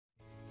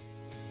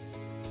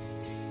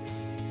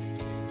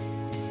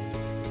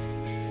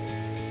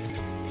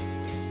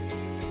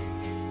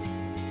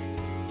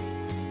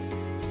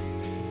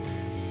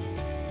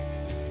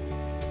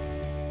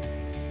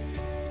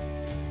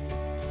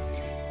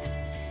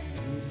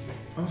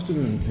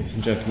Afternoon, ladies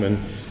and gentlemen.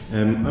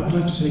 I would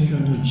like to take you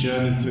on a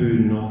journey through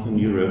Northern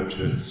Europe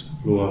to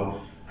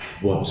explore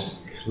what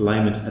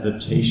climate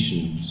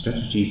adaptation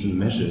strategies and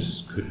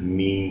measures could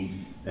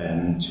mean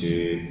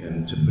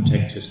to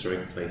protect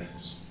historic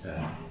places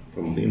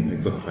from the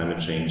impacts of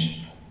climate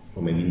change,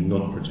 or maybe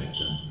not protect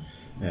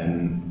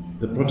them.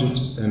 The project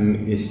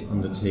is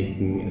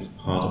undertaken as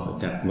part of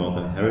Adapt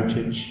Northern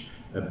Heritage,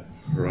 a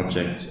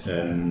project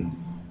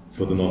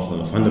for the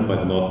funded by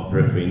the Northern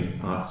Periphery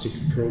and Arctic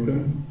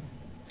program.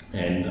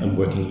 And I'm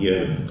working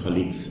here with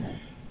colleagues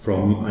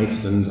from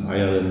Iceland,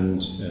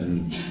 Ireland,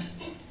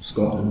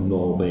 Scotland,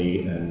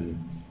 Norway,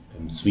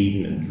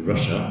 Sweden and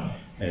Russia.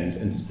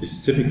 And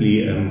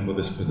specifically for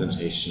this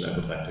presentation, I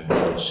would like to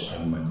acknowledge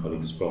my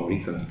colleagues from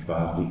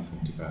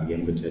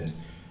Riksantikvarieämbetet,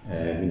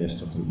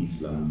 Ministry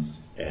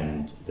Islands,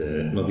 and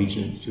the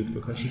Norwegian Institute for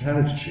Cultural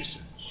Heritage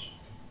Research.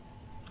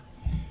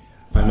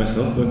 I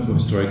myself work for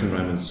Historic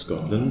Environment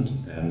Scotland,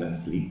 and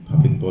that's the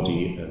public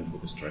body for the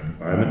historic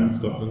environment in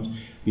Scotland.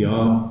 We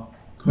are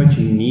quite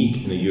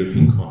unique in a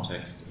European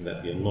context in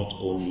that we are not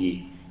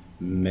only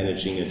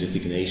managing a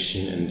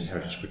designation and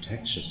heritage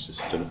protection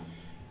system,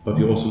 but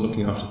we're also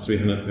looking after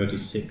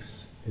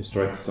 336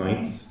 historic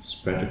sites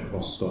spread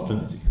across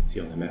Scotland, as you can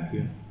see on the map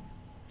here.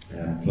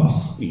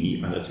 Plus,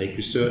 we undertake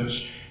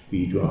research,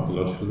 we do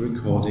archaeological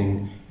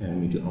recording,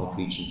 and we do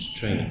outreach and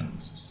training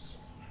courses.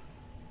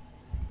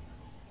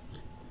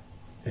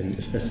 And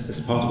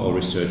as part of our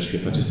research, we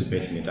are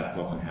participating in Adapt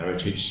Northern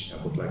Heritage. I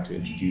would like to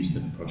introduce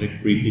the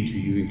project briefly to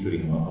you,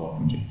 including our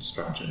project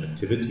structure and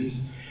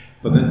activities.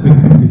 But then we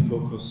quickly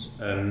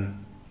focus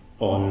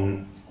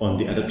on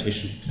the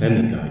adaptation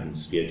planning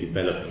guidance we are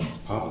developing as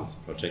part of this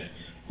project.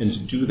 And to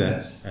do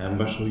that,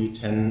 I'll show you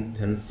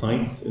 10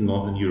 sites in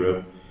Northern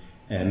Europe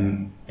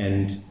and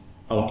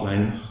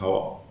outline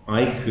how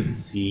I could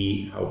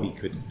see how we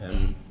could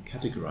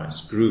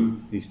categorize,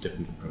 group these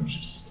different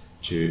approaches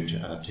to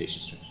adaptation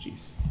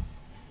strategies.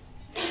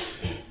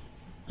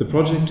 The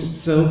project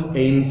itself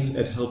aims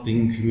at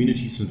helping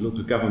communities and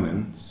local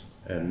governments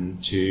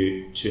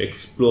to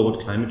explore what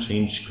climate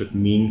change could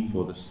mean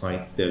for the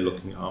sites they're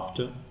looking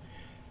after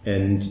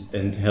and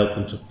help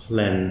them to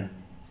plan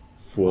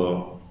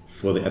for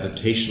the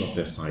adaptation of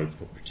their sites,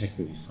 for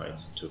protecting these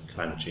sites to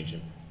climate change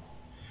impacts.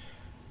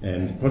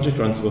 The project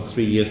runs over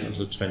 3 years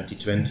until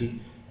 2020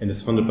 and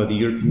is funded by the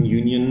European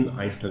Union,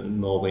 Iceland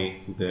and Norway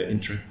through the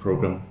Interreg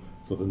program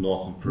for the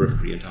Northern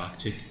Periphery and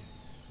Arctic,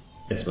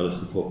 as well as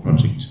the 4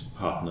 project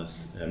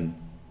partners who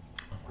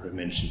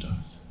mentioned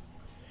us.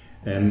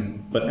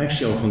 But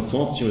actually our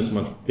consortium is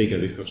much bigger.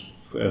 We've got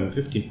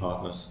 15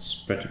 partners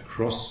spread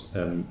across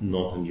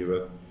Northern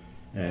Europe,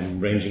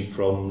 ranging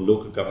from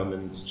local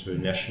governments to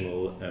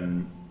national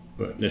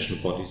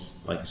bodies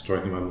like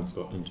Historic Environment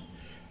Scotland,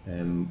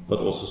 but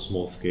also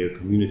small-scale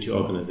community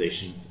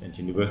organizations and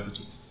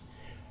universities.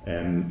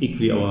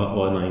 Equally,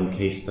 our 9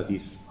 case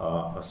studies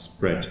are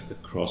spread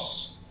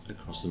across the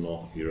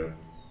north of Europe.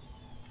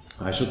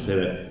 I should say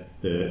that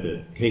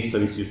the case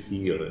studies you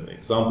see, or the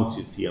examples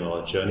you see on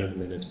our journey in a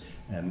minute,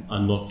 are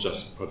not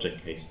just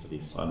project case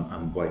studies, so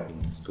I'm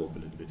widening the scope a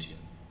little bit here.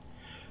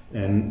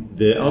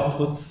 The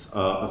outputs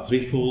are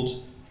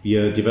threefold. We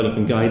are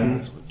developing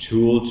guidance, a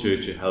tool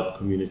to help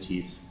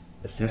communities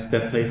assess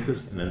their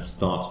places and then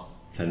start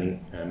planning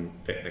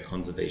their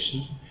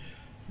conservation.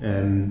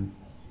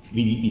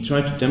 We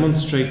try to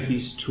demonstrate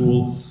these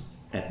tools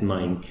at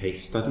 9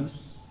 case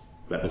studies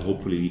that will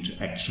hopefully lead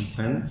to action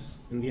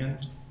plans in the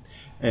end.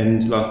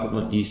 And last but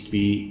not least,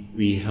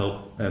 we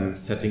help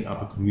setting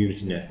up a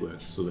community network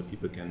so that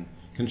people can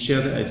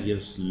share their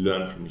ideas,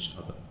 learn from each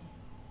other.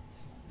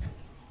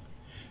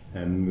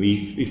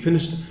 We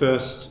finished the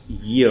first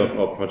year of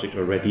our project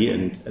already,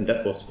 and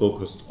that was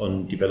focused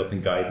on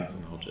developing guidance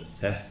on how to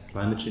assess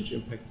climate change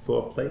impacts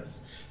for our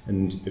place.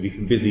 And we've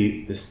been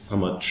busy this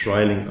summer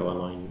trialing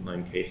our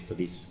 9 case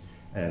studies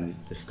and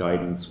this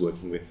guidance,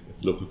 working with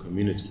local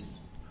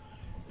communities.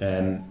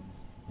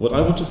 What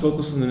I want to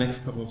focus on the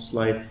next couple of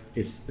slides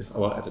is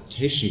our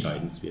adaptation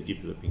guidance we are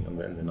developing in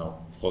the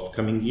now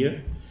forthcoming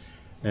year.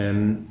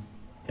 And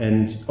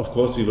of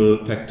course, we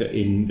will factor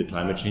in the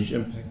climate change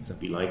impacts, and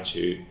we like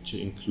to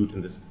include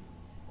in this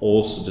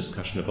also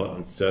discussion about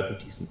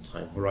uncertainties and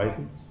time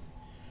horizons.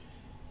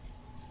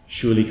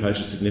 Surely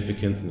cultural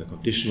significance and the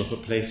condition of a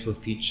place will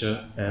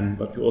feature,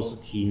 but we're also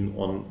keen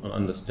on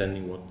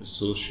understanding what the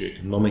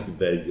socioeconomic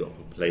value of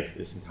a place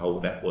is and how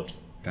that would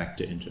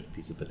factor into a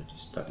feasibility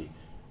study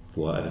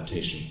for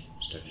adaptation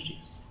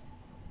strategies.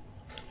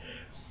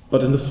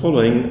 But in the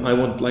following, I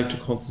would like to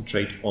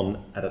concentrate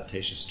on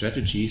adaptation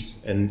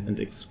strategies and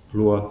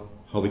explore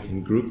how we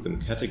can group them,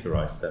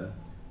 categorize them.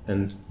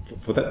 And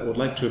for that, I would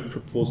like to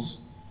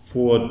propose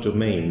 4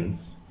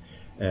 domains.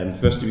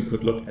 Firstly, we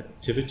could look at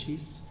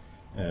activities.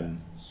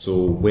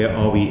 So where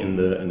are we in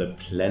the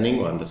planning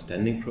or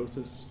understanding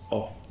process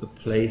of the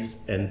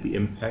place and the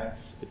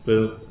impacts it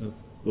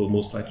will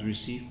most likely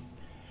receive?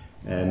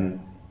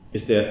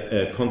 Is there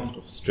a concept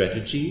of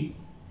strategy,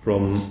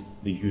 from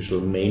the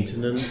usual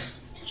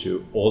maintenance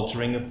to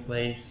altering a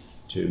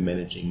place to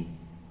managing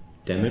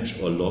damage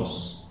or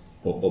loss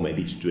or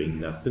maybe to doing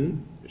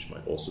nothing, which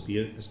might also be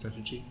a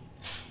strategy.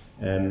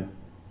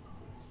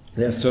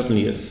 There's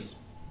certainly a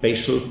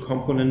spatial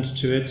component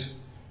to it.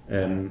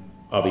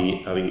 Are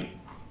we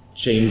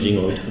changing,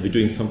 or are we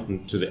doing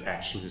something to the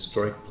actual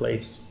historic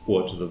place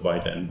or to the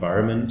wider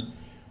environment?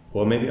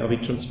 Or maybe are we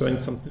transferring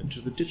something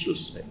into the digital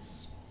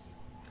space?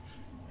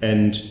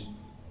 And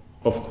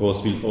of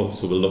course, we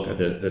also will look at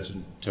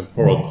the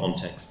temporal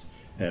context.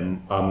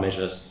 Are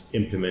measures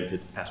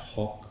implemented ad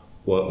hoc,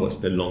 or was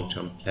there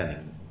long-term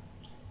planning?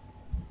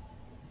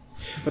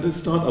 But let's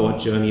start our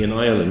journey in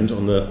Ireland,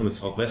 on the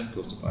southwest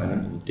coast of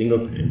Ireland, on the Dingle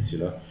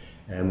Peninsula,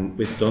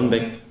 with Dún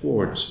Beag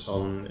Fort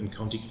in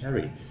County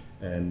Kerry,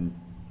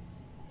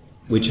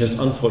 which has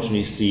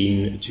unfortunately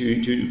seen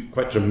two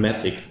quite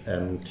dramatic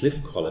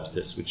cliff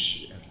collapses,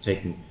 which have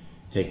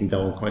taken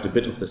down quite a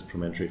bit of this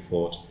promontory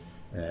fort.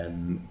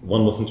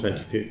 One was in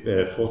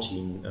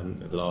 2014,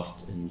 the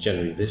last in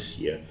January this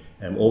year,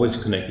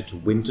 always connected to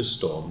winter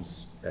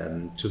storms,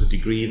 to the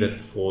degree that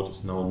the fort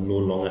is now no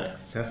longer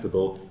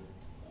accessible,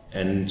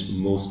 and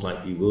most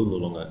likely will no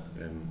longer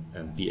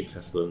be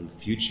accessible in the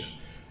future.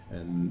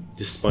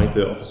 Despite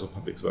the Office of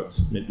Public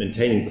Works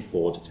maintaining the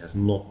fort, it has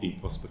not been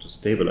possible to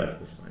stabilize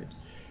the site.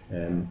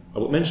 I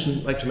would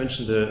like to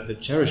mention the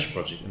Cherish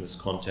project in this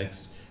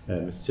context,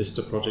 a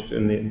sister project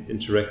in the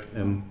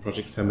Interreg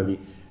project family,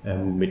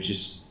 which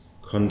is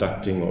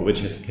conducting, or which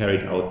has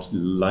carried out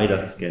LiDAR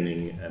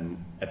scanning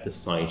at the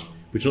site,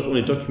 which not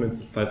only documents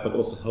the site but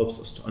also helps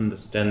us to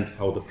understand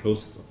how the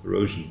process of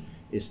erosion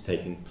is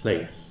taking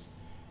place.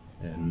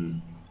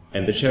 And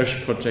the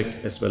Cherish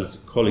project, as well as a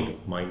colleague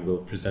of mine, will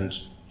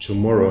present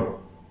tomorrow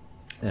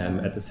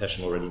at the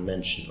session already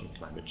mentioned on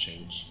climate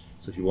change.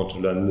 So if you want to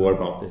learn more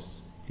about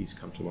this, please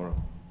come tomorrow.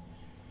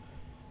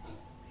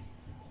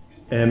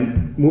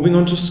 Moving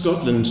on to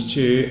Scotland,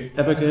 to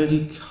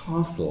Abergeldy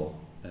Castle,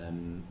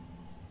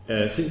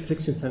 a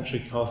 16th century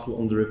castle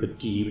on the River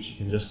Dee, which you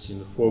can just see in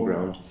the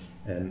foreground.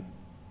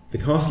 The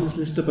castle is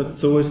listed, but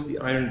so is the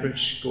iron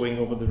bridge going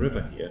over the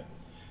river here.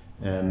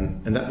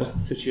 And that was the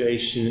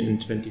situation in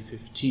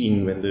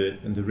 2015 when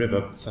the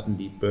river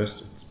suddenly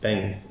burst its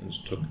banks and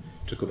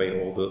took away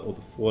all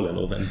the foreland,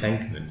 all the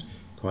embankment,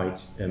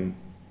 quite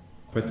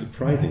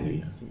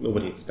surprisingly. I think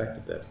nobody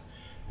expected that.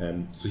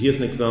 So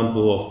here's an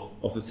example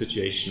of a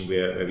situation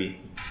where we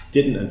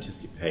didn't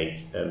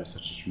anticipate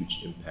such a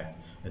huge impact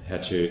and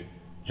had to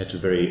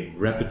very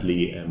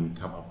rapidly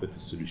come up with a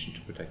solution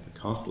to protect the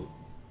castle.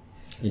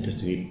 It has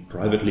to be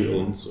privately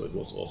owned, so it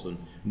was also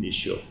an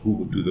issue of who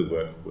would do the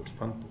work, who would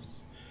fund this.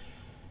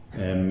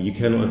 You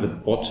can, on the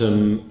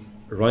bottom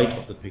right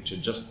of the picture,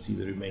 just see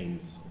the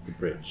remains of the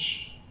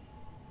bridge.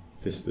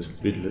 This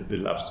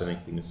little upstanding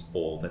thing is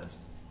all that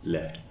is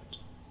left of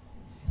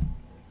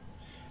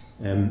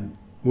it.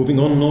 Moving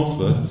on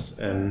northwards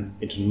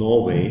into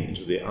Norway,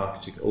 into the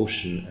Arctic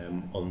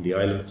Ocean, on the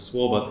island of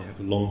Svalbard, they have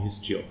a long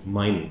history of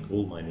mining,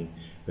 coal mining,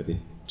 where they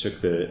took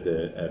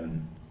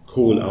the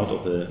coal out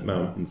of the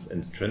mountains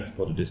and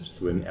transported it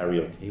through an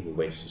aerial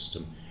cableway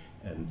system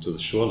to the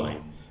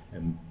shoreline,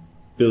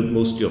 built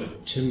mostly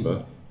of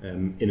timber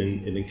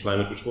in a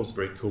climate which was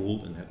very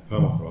cold and had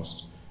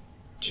permafrost,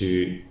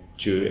 to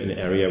an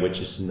area which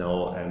is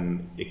now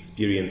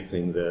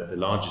experiencing the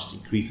largest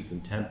increases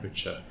in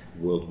temperature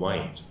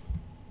worldwide.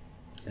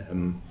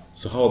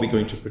 So how are we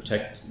going to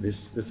protect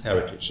this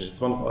heritage?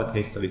 It's one of our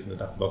case studies in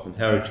Adaptation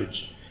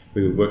heritage.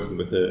 We were working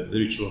with the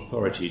regional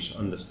authority to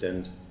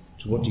understand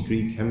to what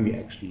degree can we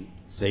actually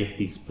save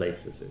these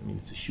places. I mean,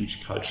 it's a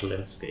huge cultural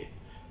landscape.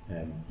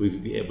 Will we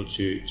be able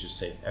to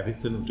save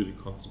everything, or do we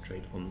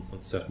concentrate on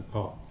certain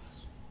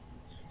parts?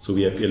 So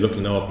we are looking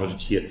in our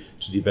project here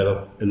to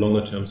develop a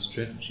longer-term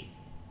strategy.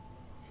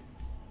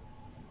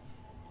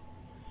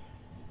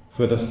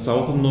 Further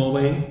south in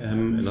Norway,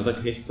 another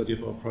case study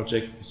of our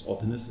project is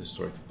Ottenes, a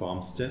historic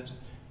farmstead,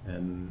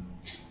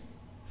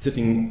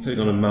 sitting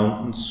on a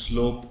mountain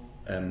slope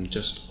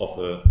just off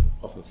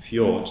a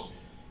fjord.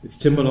 It's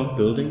timberlock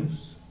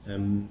buildings,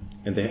 and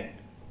they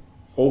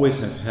always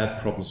have had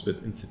problems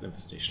with insect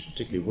infestation,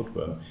 particularly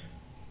woodworm.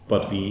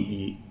 But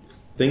we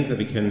think that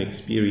we can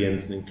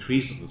experience an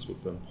increase of this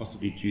woodworm,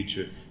 possibly due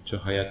to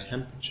higher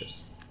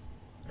temperatures.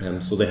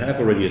 So they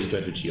have already a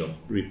strategy of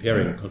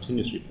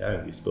continuously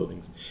repairing these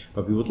buildings,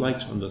 but we would like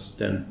to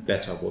understand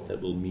better what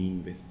that will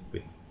mean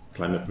with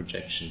climate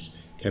projections.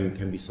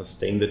 Can we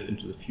sustain that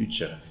into the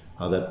future?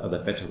 Are there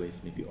better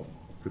ways maybe of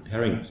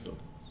repairing these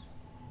buildings?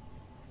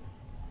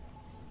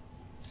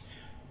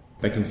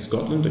 Back in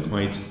Scotland, a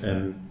quite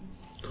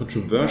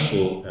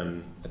controversial,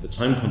 at the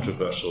time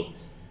controversial,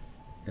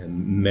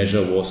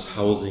 measure was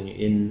housing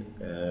in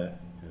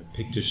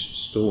Pictish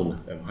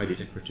stone, highly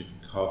decorative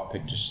carved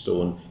Pictish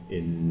stone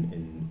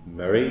in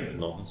Moray, in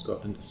northern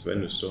Scotland, the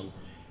Sueno stone,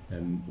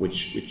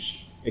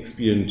 which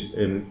experienced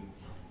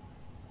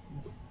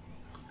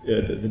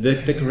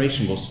the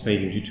decoration was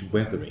fading due to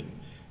weathering,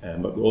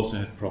 but we also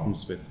had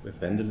problems with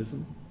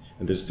vandalism,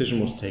 and the decision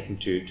was taken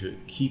to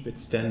keep it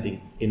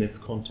standing in its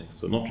context,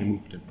 so not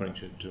remove it and bring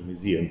it to a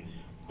museum,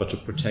 but to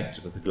protect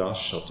it with a glass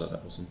shutter.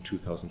 That was in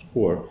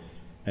 2004,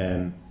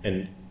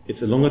 and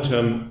it's a longer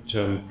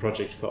term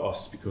project for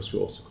us because we're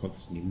also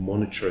constantly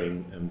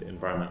monitoring the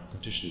environmental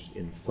conditions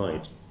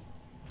inside,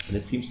 and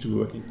it seems to be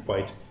working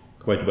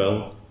quite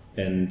well.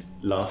 And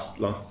last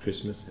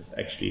Christmas has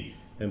actually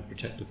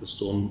protected the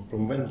stone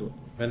from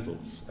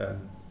vandals.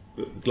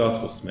 The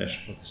glass was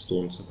smashed, but the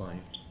stone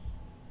survived.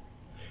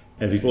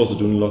 And we've also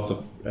done lots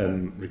of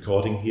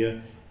recording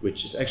here,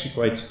 which is actually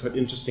quite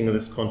interesting in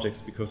this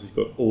context because we've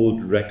got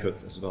old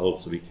records as well,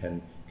 so we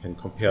can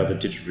compare the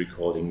digital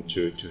recording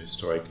to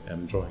historic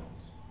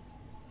drawings.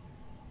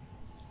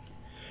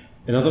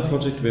 Another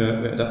project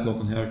where Adapt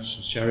Northern Heritage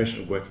and Cherish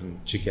are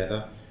working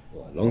together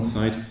or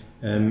alongside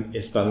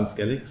is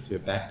Ballinskelligs. We're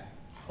back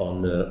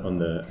on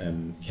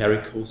the Kerry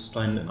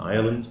coastline in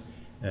Ireland,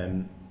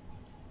 and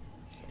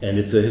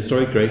it's a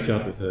historic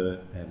graveyard with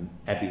an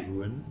abbey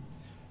ruin.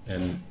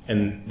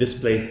 And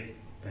this place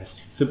has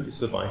simply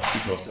survived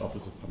because the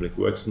Office of Public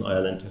Works in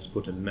Ireland has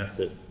put a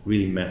massive,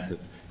 really massive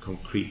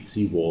concrete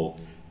seawall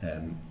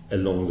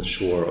along the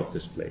shore of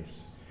this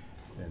place.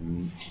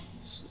 And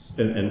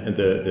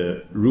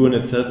the ruin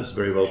itself is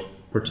very well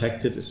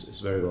protected, is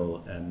very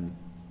well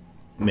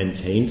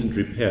maintained and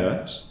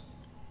repaired.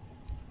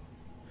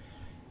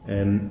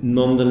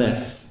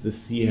 Nonetheless, the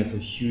sea has a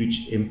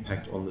huge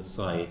impact on the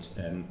site,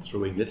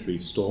 throwing literally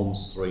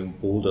storms, throwing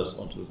boulders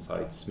onto the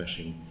site,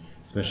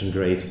 smashing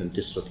graves and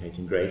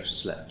dislocating grave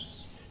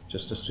slabs,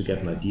 just to get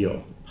an idea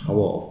of the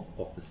power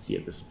of the sea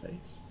at this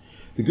place.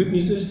 The good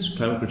news is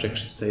climate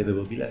projections say there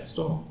will be less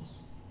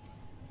storms.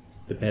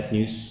 The bad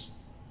news,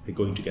 they're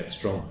going to get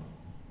stronger.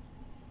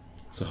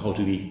 So how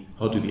do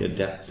we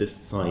adapt this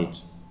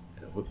site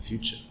for the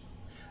future?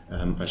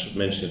 I should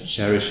mention that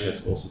Cherish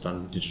has also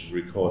done digital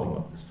recording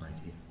of the site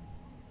here.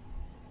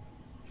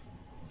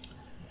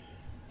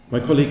 My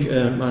colleague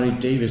Mari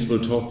Davis will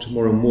talk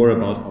tomorrow more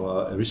about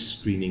our risk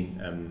screening,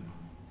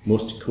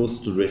 mostly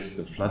coastal risks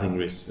and flooding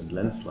risks and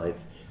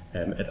landslides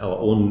at our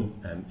own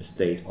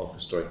estate of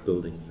historic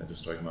buildings at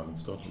Historic Mountain,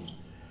 Scotland.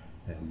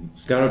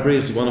 Skara Brae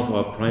is one of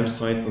our prime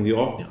sites on the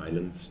Orkney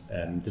Islands,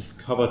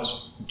 discovered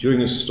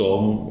during a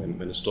storm,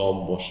 when a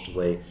storm washed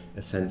away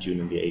a sand dune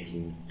in the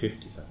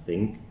 1850s, I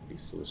think, at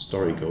least so the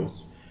story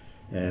goes.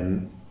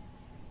 And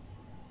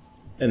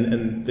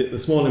the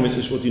small image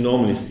is what you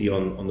normally see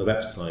on the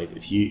website.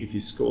 If you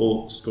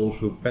scroll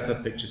through better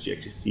pictures, you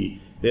actually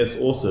see there's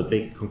also a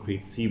big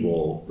concrete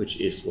seawall, which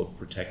is what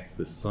protects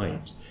this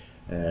site.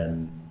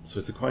 So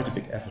it's quite a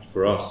big effort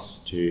for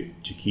us to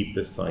keep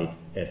the site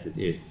as it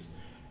is.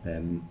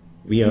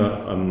 We are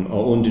our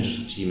own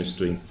digital team is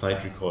doing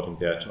site recording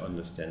there to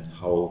understand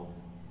how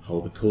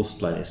the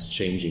coastline is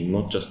changing,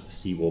 not just the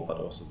seawall but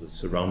also the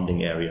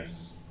surrounding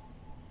areas.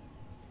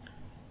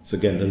 So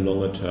again, the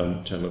longer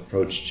term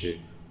approach to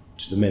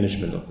the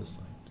management of the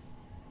site.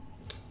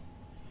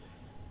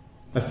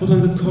 I've put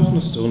on the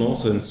cornerstone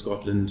also in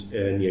Scotland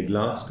near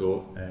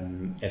Glasgow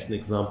as an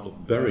example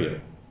of burial.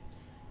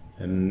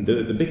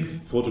 The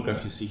big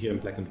photograph you see here in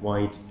black and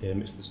white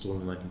is the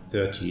stone in the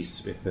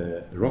 1930s with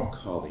rock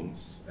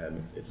carvings.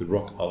 It's a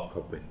rock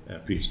outcrop with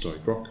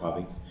prehistoric rock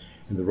carvings,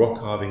 and the rock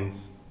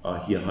carvings are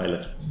here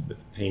highlighted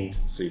with paint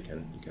so you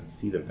can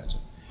see them better.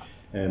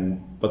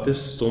 But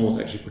this stone was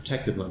actually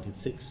protected in the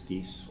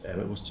 1960s,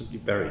 and it was simply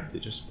buried. They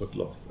just put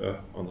lots of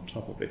earth on the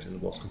top of it, and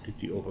it was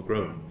completely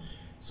overgrown.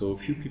 So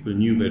few people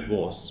knew where it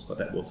was, but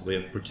that was a way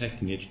of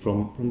protecting it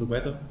from the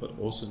weather, but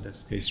also in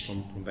this case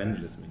from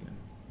vandalism again.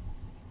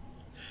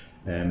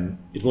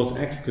 It was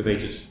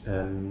excavated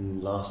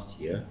last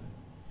year,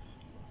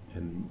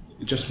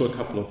 just for a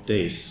couple of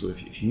days. So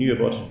if you knew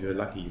about it, if you were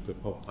lucky, you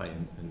could pop by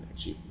and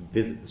actually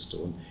visit the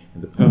stone.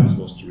 And the purpose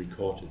was to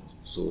record it,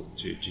 so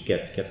to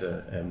get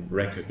a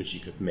record which you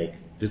could make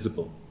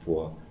visible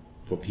for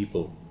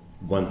people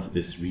once it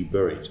is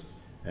reburied,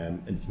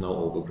 and it's now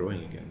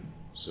overgrowing again.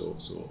 So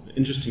an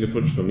interesting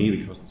approach for me,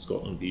 because in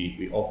Scotland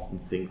we often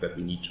think that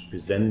we need to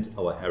present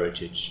our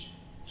heritage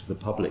to the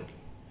public,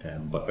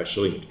 but by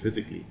showing it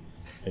physically.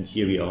 And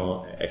here we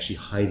are actually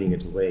hiding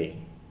it away,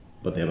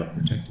 but they are not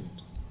protecting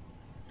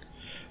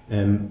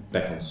it.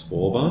 Back on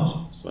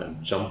Svalbard, so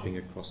I'm jumping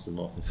across the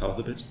north and south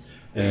a bit.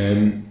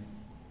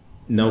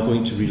 Now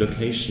going to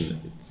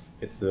relocation.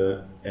 It's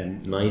a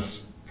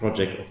nice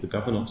project of the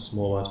governor of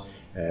Svalbard,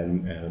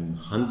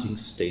 hunting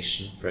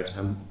station,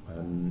 Fredheim,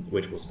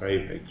 which was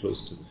very, very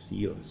close to the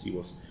sea, or the sea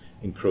was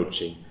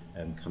encroaching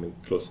and coming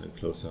closer and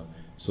closer.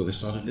 So they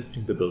started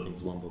lifting the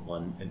buildings one by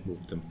one and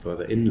moved them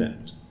further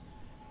inland.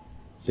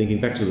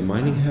 Thinking back to the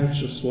mining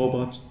heritage of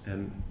Svalbard,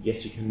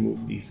 yes, you can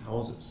move these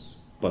houses,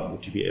 but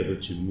would you be able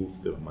to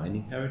move the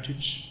mining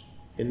heritage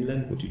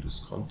inland? Would you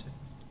lose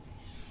context?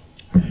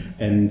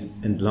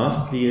 And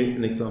lastly,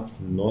 an example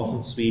from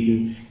northern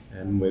Sweden,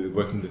 where we're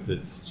working with the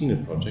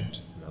Sueno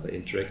project, another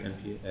Interreg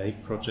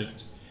NPA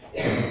project.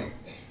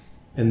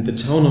 And the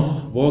town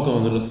of Vårgård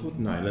on the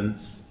Lofoten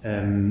Islands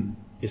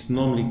is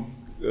normally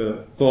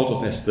thought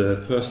of as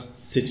the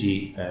first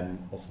city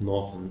of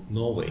northern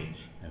Norway,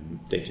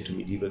 dated to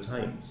medieval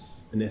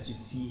times. And as you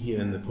see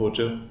here in the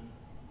photo,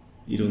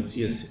 you don't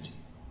see a city.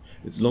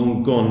 It's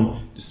long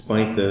gone,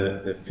 despite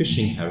the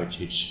fishing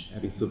heritage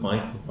having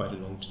survived for quite a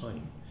long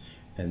time.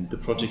 And the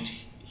project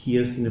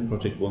here, Cine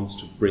Project, wants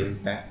to bring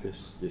back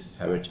this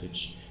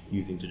heritage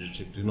using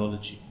digital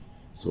technology.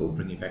 So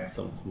bringing back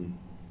something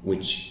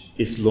which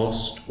is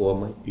lost or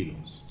might be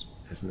lost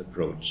as an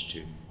approach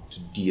to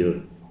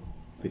deal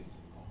with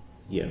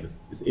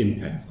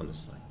impacts on the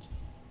site.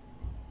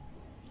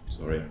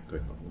 Sorry,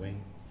 going on the way.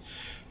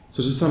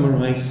 So to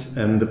summarize,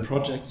 the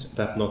project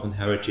Adapt Northern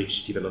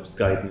Heritage develops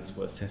guidance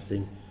for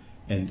assessing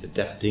and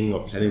adapting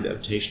or planning the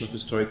adaptation of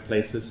historic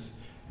places.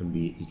 And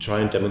we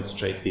try and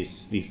demonstrate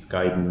these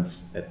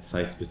guidance at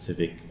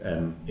site-specific,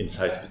 in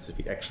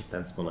site-specific action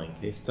plans for 9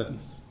 case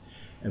studies.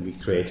 And we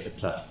create a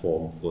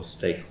platform for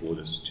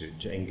stakeholders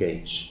to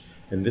engage.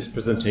 In this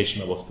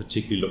presentation, I was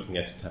particularly looking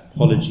at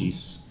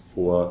typologies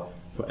for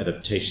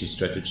adaptation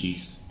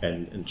strategies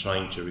and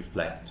trying to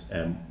reflect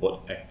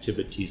what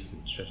activities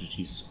and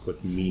strategies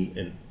could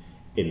mean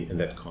in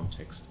that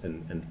context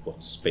and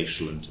what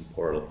spatial and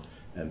temporal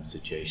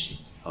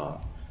situations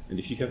are. And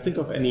if you can think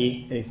of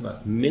anything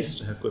I've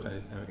missed or have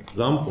good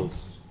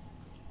examples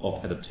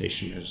of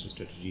adaptation management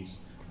strategies,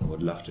 I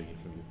would love to hear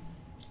from you.